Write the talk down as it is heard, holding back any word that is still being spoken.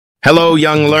Hello,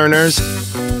 young learners.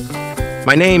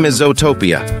 My name is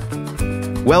Zootopia.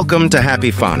 Welcome to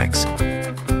Happy Phonics,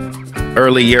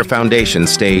 Early Year Foundation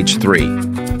Stage 3.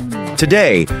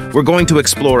 Today, we're going to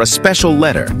explore a special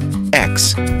letter,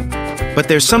 X. But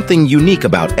there's something unique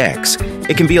about X.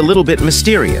 It can be a little bit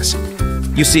mysterious.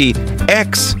 You see,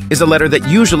 X is a letter that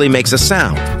usually makes a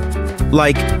sound,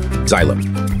 like Xylem,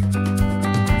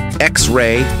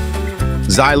 X-ray,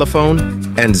 Xylophone,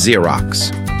 and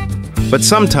Xerox. But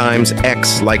sometimes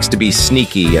X likes to be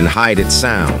sneaky and hide its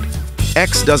sound.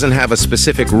 X doesn't have a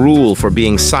specific rule for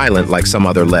being silent like some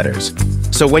other letters.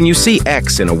 So when you see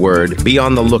X in a word, be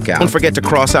on the lookout. Don't forget to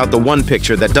cross out the one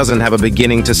picture that doesn't have a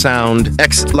beginning to sound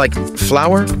X like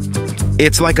flower.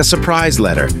 It's like a surprise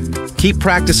letter. Keep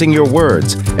practicing your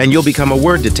words, and you'll become a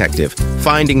word detective,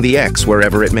 finding the X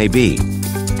wherever it may be.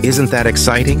 Isn't that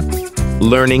exciting?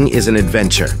 Learning is an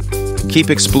adventure. Keep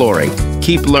exploring,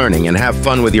 keep learning, and have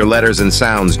fun with your letters and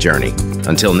sounds journey.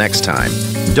 Until next time,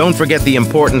 don't forget the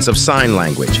importance of sign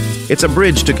language. It's a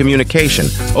bridge to communication,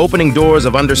 opening doors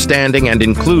of understanding and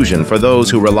inclusion for those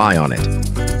who rely on it.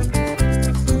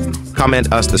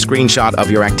 Comment us the screenshot of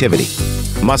your activity.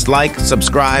 Must like,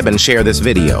 subscribe, and share this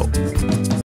video.